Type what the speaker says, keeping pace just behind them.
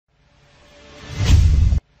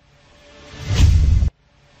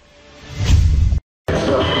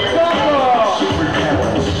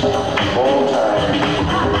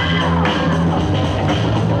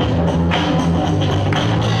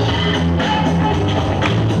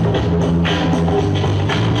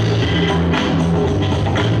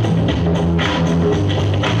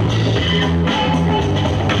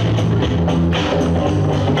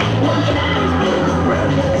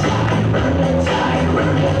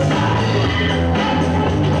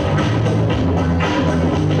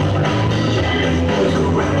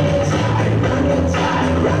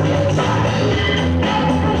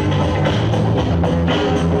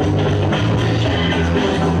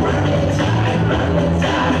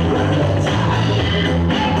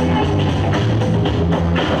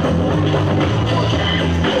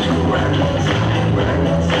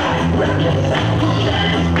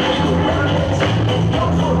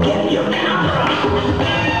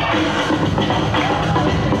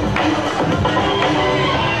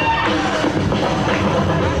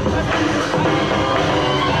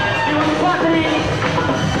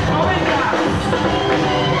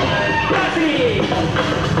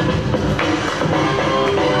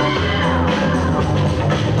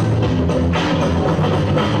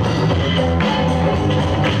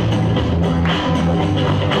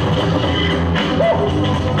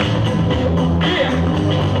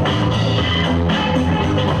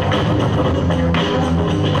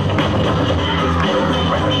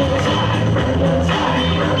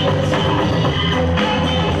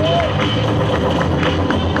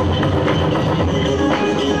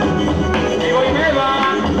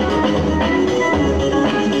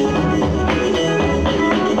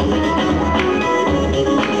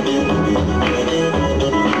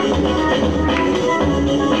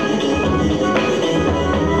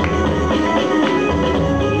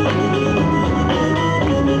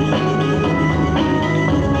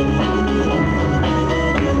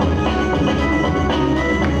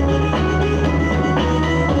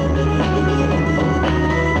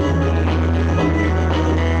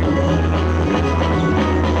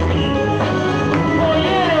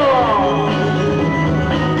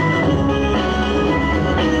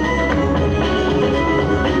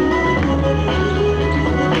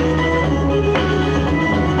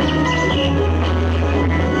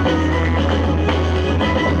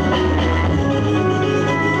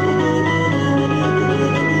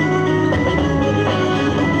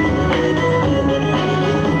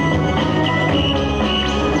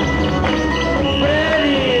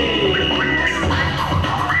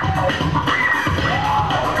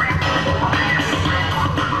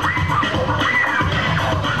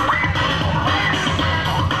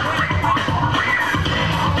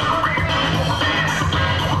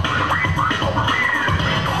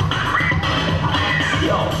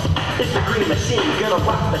machine, gonna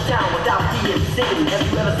rock the town without being seen. Have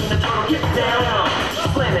you ever seen a turtle get down?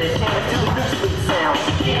 Slamming his hands to the new sweet sound.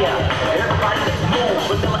 Yeah, everybody let's move.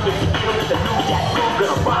 Vanilla is here with the new jack groove,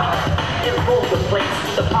 gonna rock and roll the place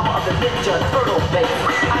with the power of the ninja turtle bass.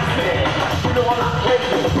 I said, you know I'm not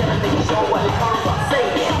playing. Tell a nigga show what his turtles are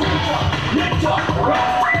saying. Ninja,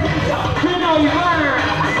 rock, ninja, you know you learn.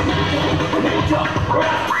 Ninja,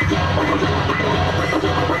 rock,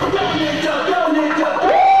 go ninja, go ninja,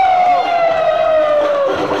 go.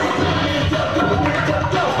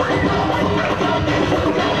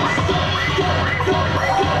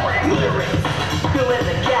 Fill in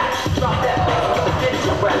the gaps, drop that bass with the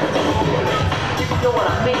ninja rap. If you know what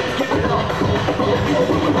I mean, give it up.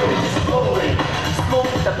 Slowly,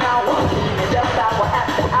 smoke the power, and that's hour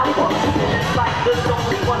after hour. It's like there's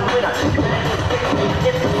only one winner.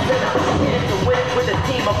 It's the winner. And to win with a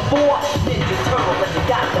team of 4 Ninja Turtles, but you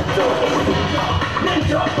got to do it.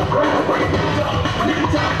 Ninja,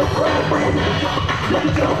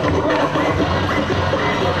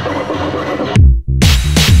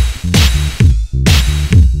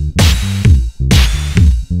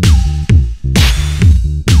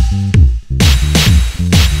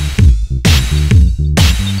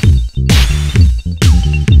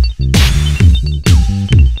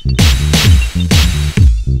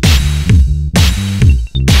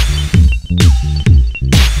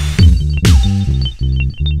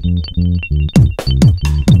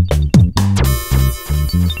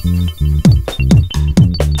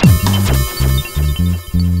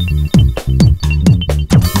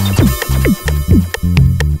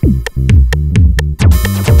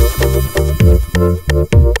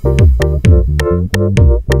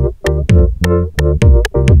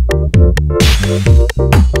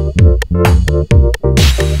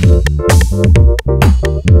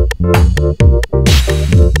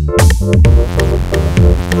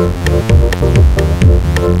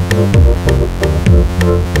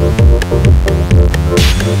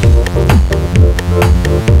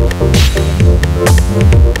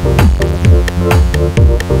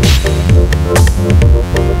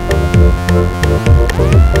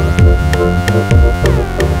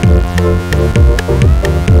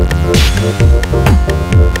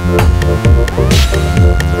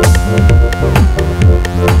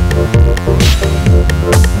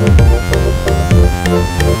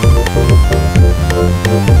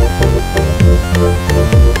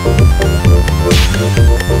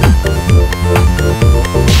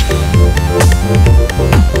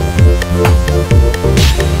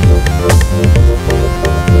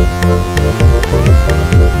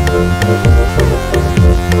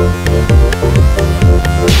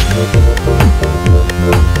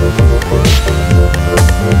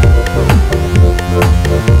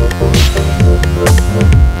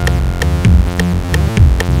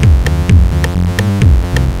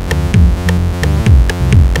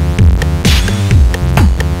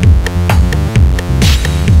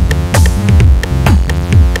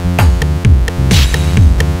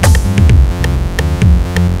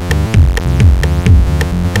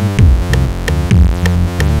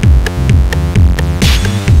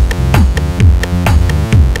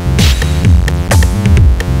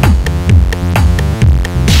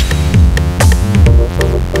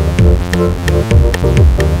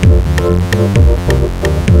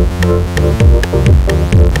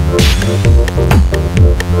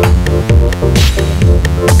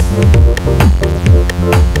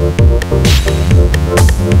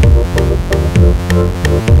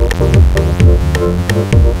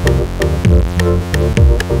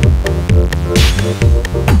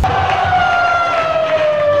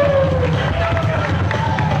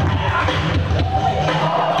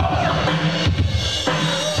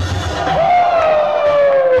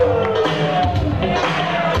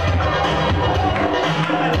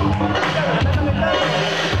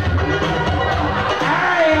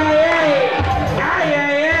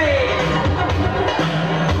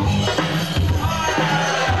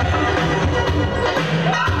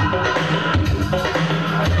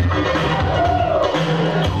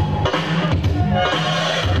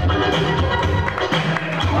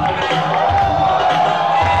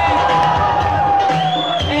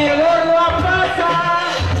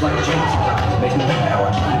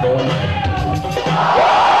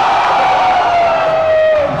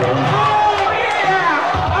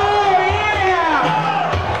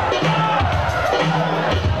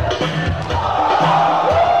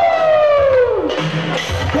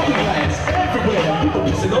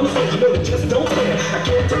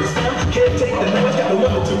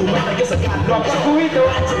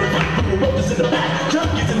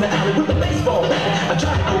 Junkies in the alley with the baseball bat. I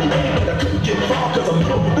tried to go away, but I couldn't get far, cause I'm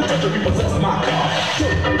blue. The treasury possessed my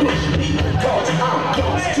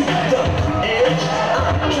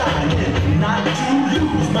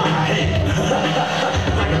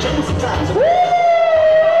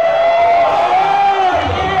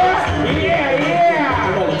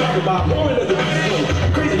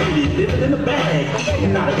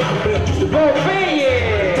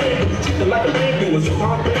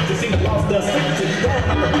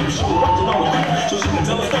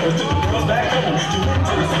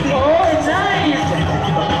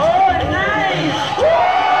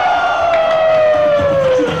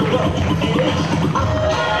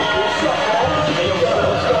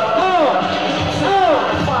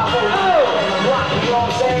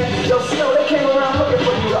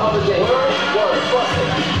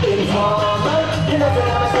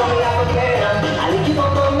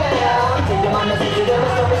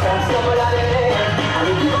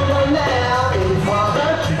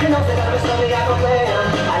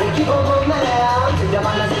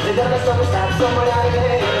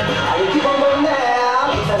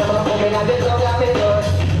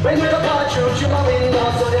Bring me the car through my window,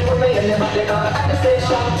 so they put me in the back at the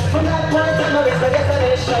station. From that point on, I reach my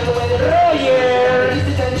destination. When the release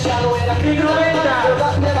the tension, when I feel like you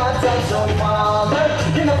got me my time, so farmer.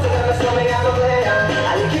 You know, so never slow me out of there.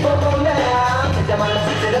 I'll keep on going there. Take them on the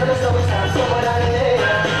city, never slow me down, somewhere down there.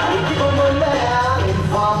 I'll keep on going there.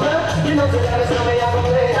 Farmer, you know, so never slow me out of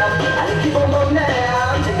there. I'll keep on going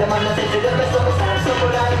there. Take them on the city, never slow me down,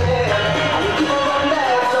 somewhere down there. I'll keep on going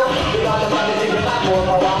there. So, we got the money, take it back more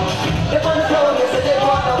power. If on the floor, you say they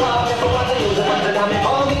want to walk. If I want to use it, want to damn it,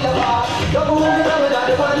 all me the bar. Don't move me down without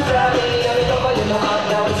the one for me. And it's over, you know,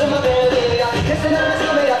 hot down to my belly. Listen, I'm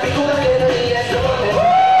still made up, be cool and get it, yes, the one that.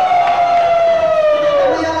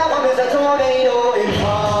 And we all have is a tornado in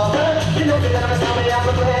power. You know, that I'm still made up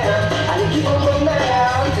of prayer. And you keep on going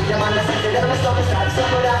there. Take your man, listen, that I'm still made up,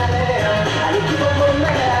 somewhere down there. And you keep on going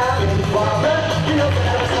there. In power. You know,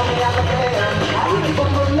 that I'm still made up of prayer. And you keep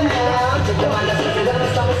on going there. Take your man, listen, that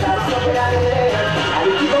I'm still made up, somewhere down there.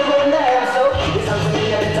 And you keep on going there. So, listen for me,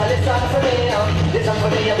 listen for me now. Listen for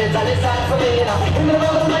me, listen for me now. In the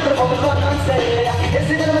middle of the microphone, God can say. Yes,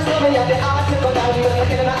 you're gonna stop me at the art to go down. You're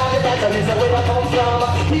looking at the dance, and this is where I come from.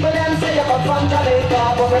 People them say I'm from Jamaica,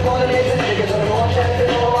 but we're gonna make it because we want them to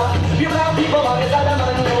know. People have people on this other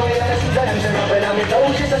man, know it, and the shoes and them up, and I'm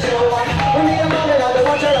told she's a show. When me and mom and all the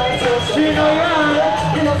watch her on, so you know you're.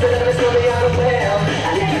 You know, so let me slow me out of there.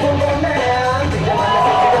 And you keep on going there. Think the man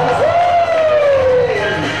that's it,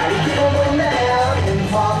 and you keep on going there. In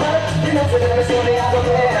farmer, you know, so let me slow me out of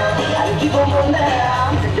there. And you keep on going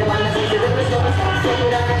there. Think the man that's it, and you slow me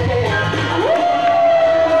down there.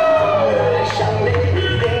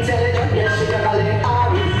 Intelligent, yes, she can call it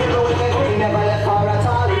Ari. You know, we never left her at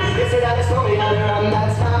all. You see that the story on the ram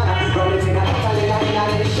that's fine. Promising a totally not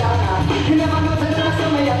in Shana. You never know that the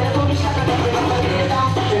story of the Tommy Shaka. You never lay down.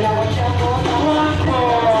 You never can't go down.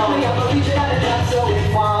 You never reach it at the top, so we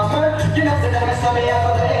farmer. You know, that the story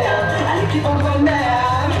over there. And you keep on going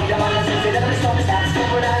there. The man that says that the story starts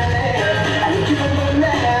somewhere down there. And you keep on going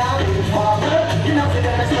there. Farmer. You know,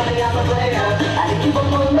 that the story over there. And you keep on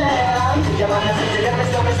going there. The man that says that the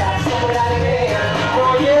story starts somewhere down there.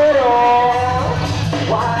 Oh, yeah.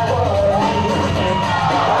 Why,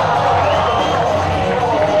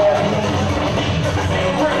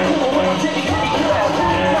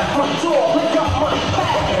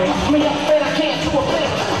 me up and I can't do a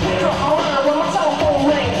thing. Come around when my telephone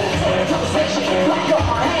rings. Conversation, lock up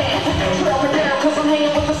my hands. Trail me down cause I'm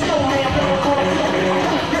hanging with the snowman.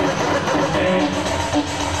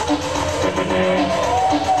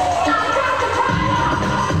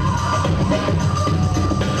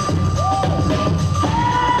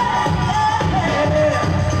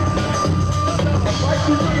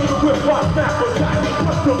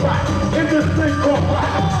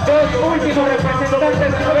 Dos últimos representantes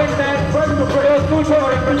de 90, dos últimos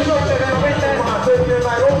representantes de 90.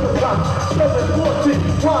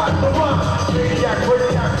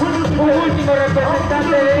 Un último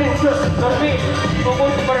representante de 2000, un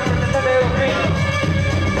último representante de 2000.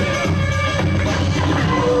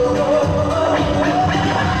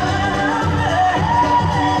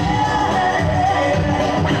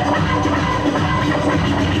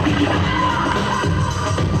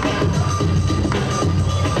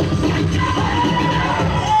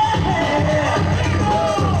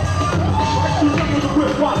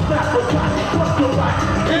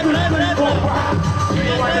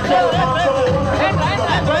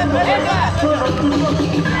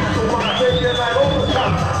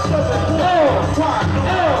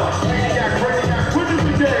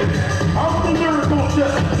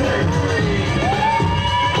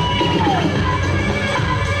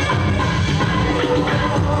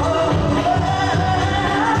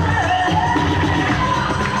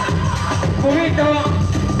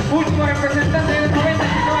 Último representante del 90, se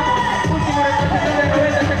acabamos. Último representante del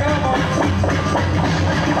 90, se acabamos.